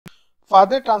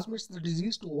Father transmits the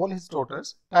disease to all his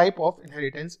daughters. Type of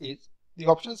inheritance is, the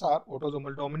options are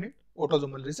autosomal dominant,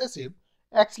 autosomal recessive,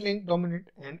 X-linked dominant,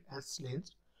 and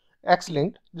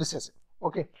X-linked recessive.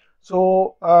 Okay,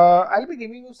 so I'll be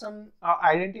giving you some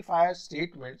identifier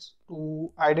statements to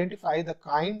identify the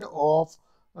kind of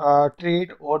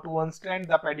trait, or to understand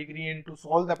the pedigree and to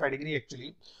solve the pedigree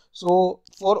actually. So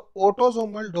for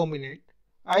autosomal dominant,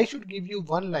 I should give you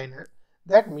one liner.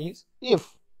 That means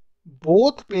if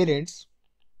both parents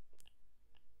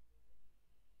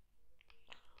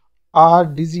are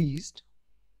diseased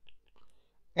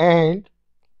and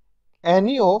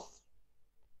any of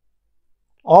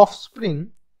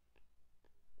offspring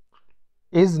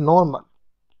is normal,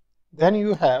 then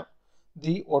you have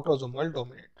the autosomal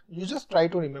dominant. You just try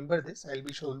to remember this. I'll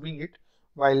be solving it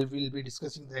while we'll be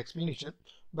discussing the explanation.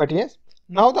 But yes,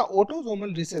 now the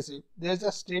autosomal recessive, there's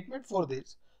a statement for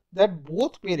this, that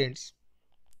both parents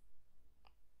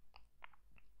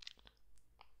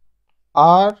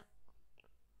are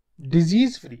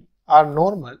disease free, are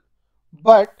normal,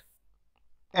 but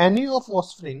any of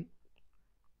offspring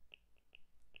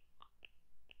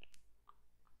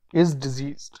is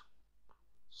diseased.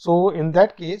 So in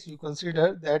that case, you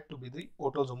consider that to be the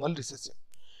autosomal recessive.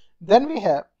 Then we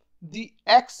have the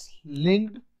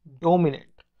X-linked dominant.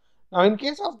 Now in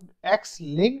case of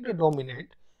X-linked dominant,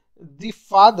 the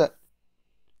father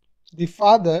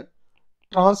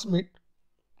transmit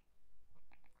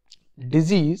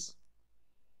disease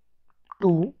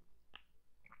to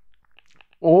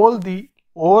all the,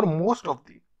 or most of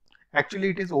the, actually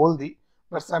it is all the,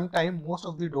 but sometimes most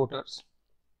of the daughters.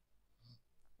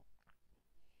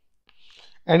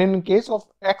 And in case of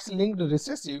X-linked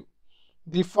recessive,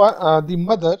 the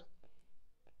mother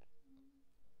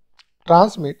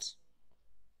transmits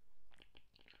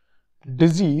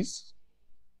disease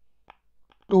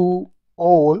to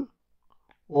all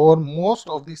or most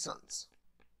of the sons.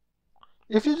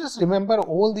 If you just remember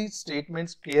all these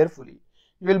statements carefully,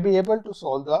 you will be able to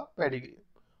solve the pedigree.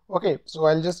 Okay, so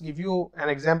I'll just give you an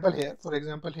example here. For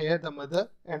example, here the mother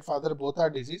and father both are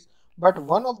diseased, but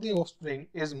one of the offspring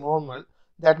is normal.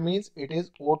 That means it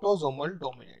is autosomal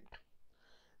dominant.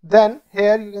 Then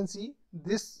here you can see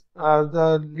this,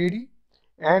 the lady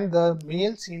and the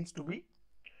male seems to be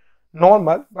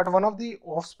normal, but one of the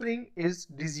offspring is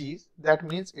diseased. That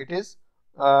means it is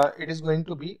going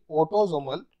to be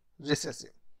autosomal recessive.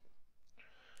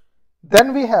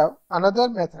 Then we have another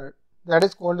method that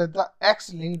is called as the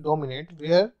X-linked dominant,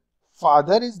 where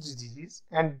father is diseased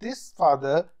and this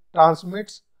father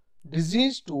transmits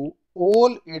disease to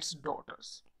all its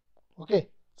daughters. Okay,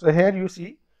 so here you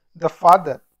see the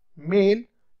father male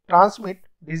transmit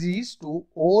disease to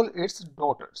all its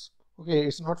daughters. Okay,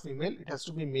 it's not female, it has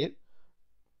to be male.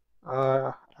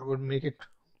 I would make it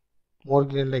more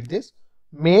clear like this.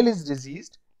 Male is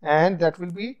diseased and that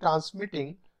will be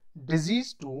transmitting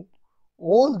disease to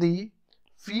all the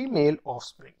female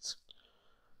offsprings.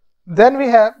 Then we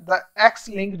have the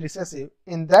X-linked recessive.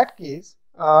 In that case,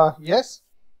 yes,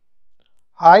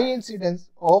 high incidence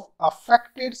of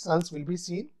affected sons will be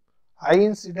seen. High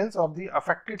incidence of the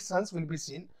affected sons will be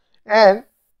seen, and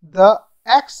the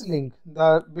X-linked,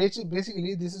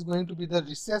 basically this is going to be the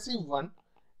recessive one,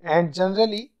 and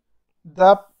generally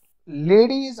the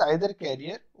lady is either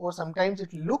carrier or sometimes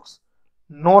it looks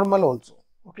normal also.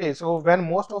 Okay, so when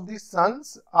most of the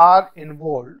sons are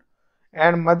involved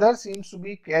and mother seems to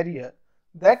be carrier,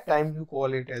 that time you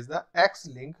call it as the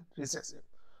X-linked recessive.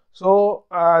 So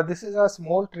this is a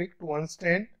small trick to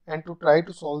understand and to try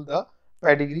to solve the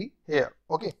pedigree here.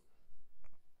 Okay,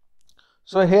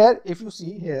 so here if you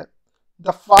see here,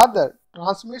 the father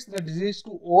transmits the disease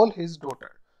to all his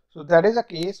daughters. So that is a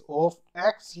case of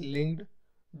X-linked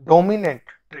dominant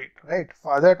trait, right?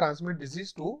 Father transmits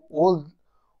disease to all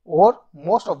or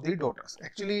most of the daughters.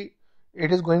 Actually,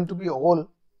 it is going to be all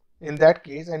in that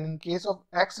case, and in case of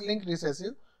X-linked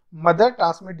recessive, mother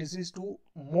transmit disease to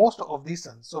most of the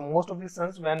sons. So most of the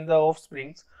sons, when the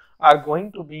offsprings are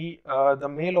going to be the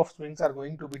male offsprings are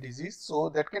going to be diseased, so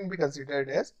that can be considered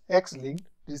as X-linked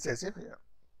recessive here.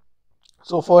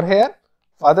 So for here,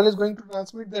 father is going to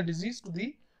transmit the disease to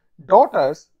the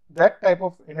daughters. That type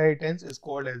of inheritance is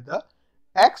called as the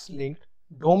X-linked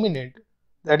dominant.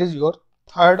 That is your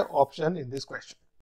third option in this question.